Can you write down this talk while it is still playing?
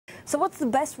So what's the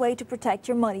best way to protect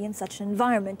your money in such an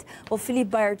environment? Well, Philipp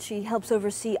Baertschi helps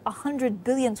oversee 100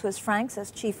 billion Swiss francs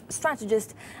as chief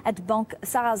strategist at Bank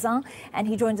Sarasin, and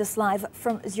he joins us live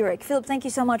from Zurich. Philipp, thank you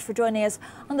so much for joining us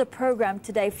on the program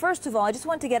today. First of all, I just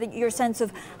want to get your sense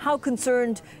of how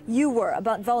concerned you were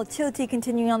about volatility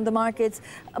continuing on the markets,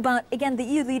 about, again, the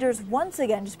EU leaders once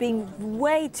again just being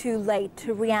way too late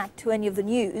to react to any of the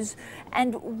news.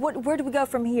 And where do we go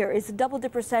from here? Is a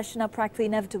double-dip recession now practically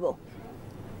inevitable?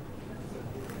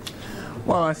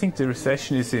 Well, I think the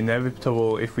recession is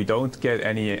inevitable if we don't get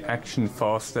any action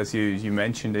fast, as you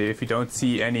mentioned, if we don't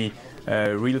see any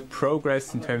real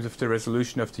progress in terms of the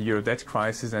resolution of the euro debt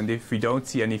crisis, and if we don't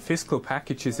see any fiscal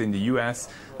packages in the US,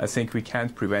 I think we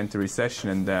can't prevent the recession.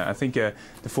 And I think the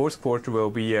fourth quarter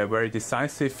will be very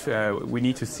decisive. We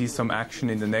need to see some action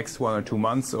in the next 1 or 2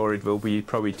 months, or it will be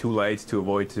probably too late to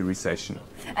avoid the recession.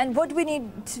 And what do we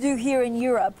need to do here in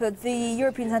Europe? The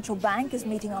European Central Bank is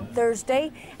meeting on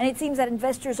Thursday, and it seems that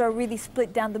investors are really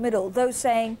split down the middle. Those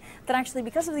saying that actually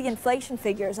because of the inflation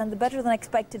figures and the better than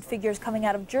expected figures coming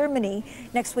out of Germany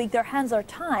next week, their hands are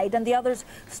tied, and the others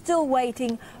still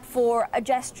waiting for a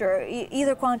gesture,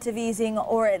 either quantitative easing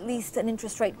or at least an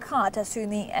interest rate cut as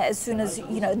soon as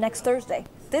next Thursday,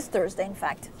 this Thursday, in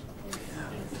fact.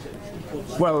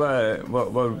 Well,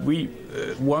 we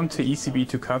want the ECB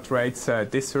to cut rates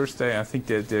this Thursday. I think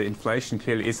that the inflation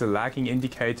clearly is a lagging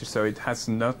indicator, so it has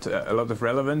not a lot of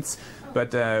relevance.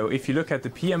 But if you look at the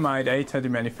PMI data, the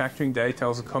manufacturing data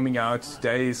also coming out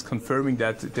today is confirming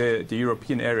that the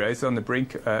European area is on the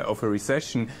brink of a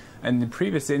recession. And in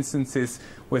previous instances,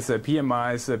 with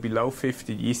PMIs below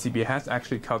 50, the ECB has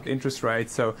actually cut interest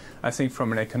rates. So I think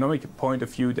from an economic point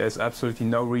of view, there's absolutely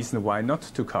no reason why not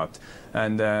to cut.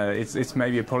 And it's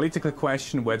maybe a political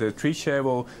question whether Trichet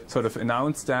will sort of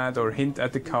announce that or hint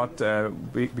at the cut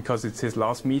because it's his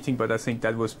last meeting. But I think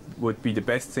that would be the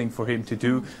best thing for him to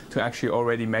do, to actually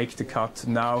already make the cut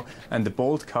now, and the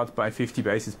bold cut by 50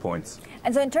 basis points.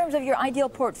 And so in terms of your ideal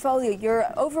portfolio, you're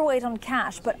overweight on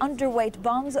cash but underweight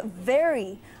bonds,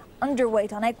 very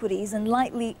underweight on equities, and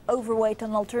lightly overweight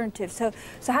on alternatives. So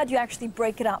how do you actually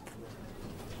break it up?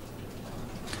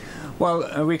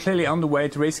 Well, we're clearly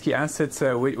underweight risky assets,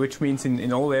 which means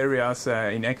in all areas,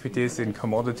 in equities, in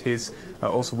commodities,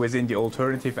 also within the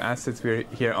alternative assets, we're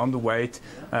here underweight.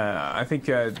 I think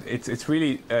it's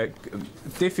really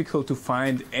difficult to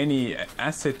find any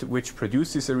asset which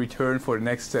produces a return for the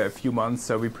next few months,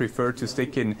 so we prefer to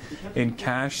stick in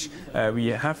cash. We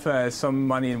have some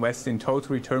money invested in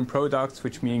total return products,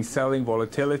 which means selling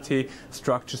volatility,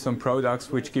 structure some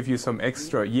products which give you some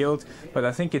extra yield. But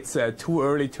I think it's too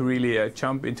early to really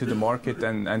jump into the market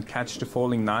and catch the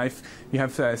falling knife. You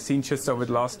have seen just over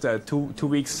the last two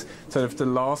weeks sort of the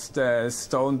last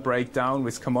stone breakdown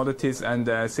with commodities and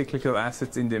cyclical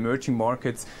assets in the emerging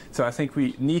markets. So I think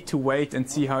we need to wait and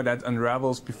see how that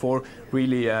unravels before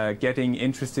really getting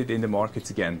interested in the markets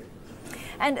again.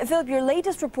 And Philipp, your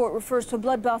latest report refers to a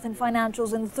bloodbath in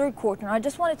financials in the third quarter. And I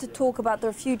just wanted to talk about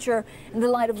their future in the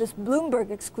light of this Bloomberg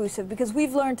exclusive, because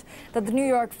we've learned that the New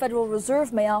York Federal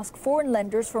Reserve may ask foreign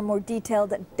lenders for more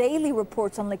detailed daily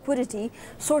reports on liquidity.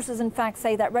 Sources, in fact,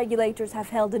 say that regulators have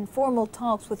held informal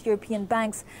talks with European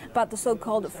banks about the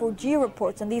so-called 4G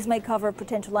reports, and these may cover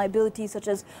potential liabilities such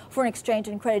as foreign exchange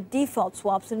and credit default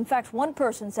swaps. And in fact, one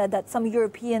person said that some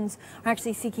Europeans are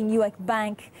actually seeking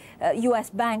US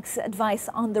banks' advice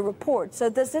on the report. So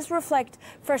does this reflect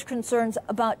fresh concerns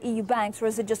about EU banks, or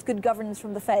is it just good governance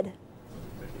from the Fed?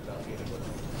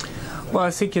 Well,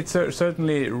 I think it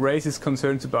certainly raises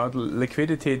concerns about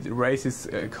liquidity. It raises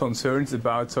concerns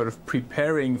about sort of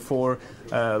preparing for,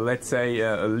 let's say,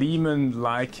 a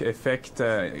Lehman-like effect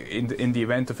in the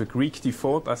event of a Greek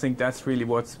default. I think that's really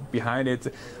what's behind it.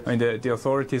 I mean, the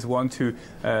authorities want to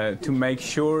make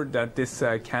sure that this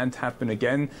can't happen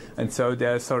again, and so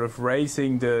they're sort of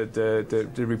raising the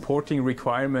reporting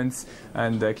requirements,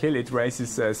 and clearly it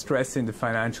raises stress in the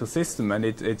financial system, and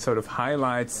it sort of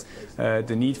highlights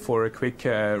the need for a quick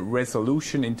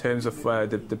resolution in terms of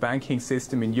the banking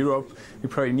system in Europe. We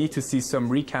probably need to see some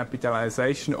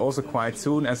recapitalization also quite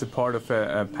soon as a part of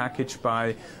a package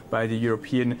by the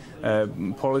European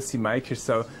policymakers.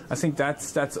 So I think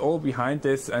that's all behind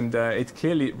this, and it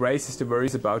clearly raises the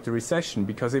worries about the recession,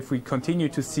 because if we continue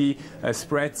to see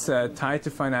spreads tied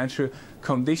to financial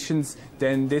conditions,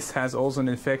 then this has also an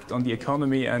effect on the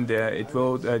economy, and it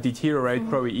will deteriorate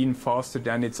probably even faster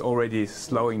than it's already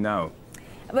slowing now.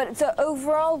 But so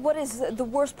overall, what is the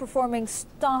worst performing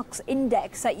stocks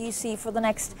index that you see for the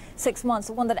next 6 months?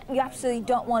 The one that you absolutely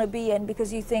don't want to be in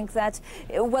because you think that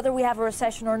whether we have a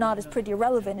recession or not is pretty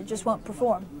irrelevant, it just won't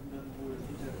perform?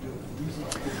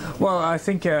 Well, I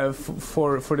think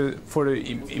for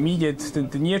the immediate,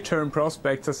 the near-term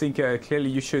prospects, I think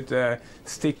clearly you should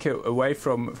stick away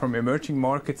from emerging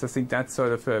markets. I think that's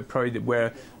sort of probably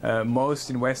where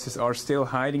most investors are still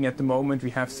hiding at the moment.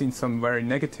 We have seen some very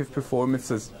negative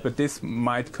performances, but this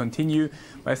might continue.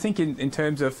 But I think in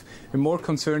terms of, we're more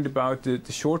concerned about the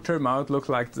short-term outlook,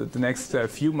 like the next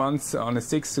few months on a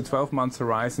 6 to 12 months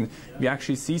horizon. We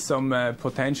actually see some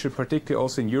potential, particularly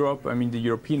also in Europe. I mean, the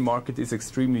European market is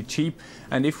extremely cheap,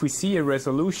 and if we see a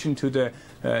resolution to the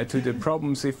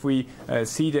problems, if we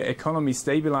see the economy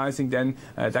stabilizing, then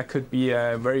that could be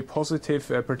very positive,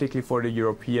 particularly for the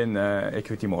European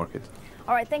equity market.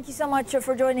 All right, thank you so much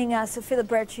for joining us, Philipp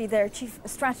Baertschi, their Chief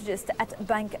Strategist at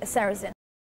Bank Sarasin.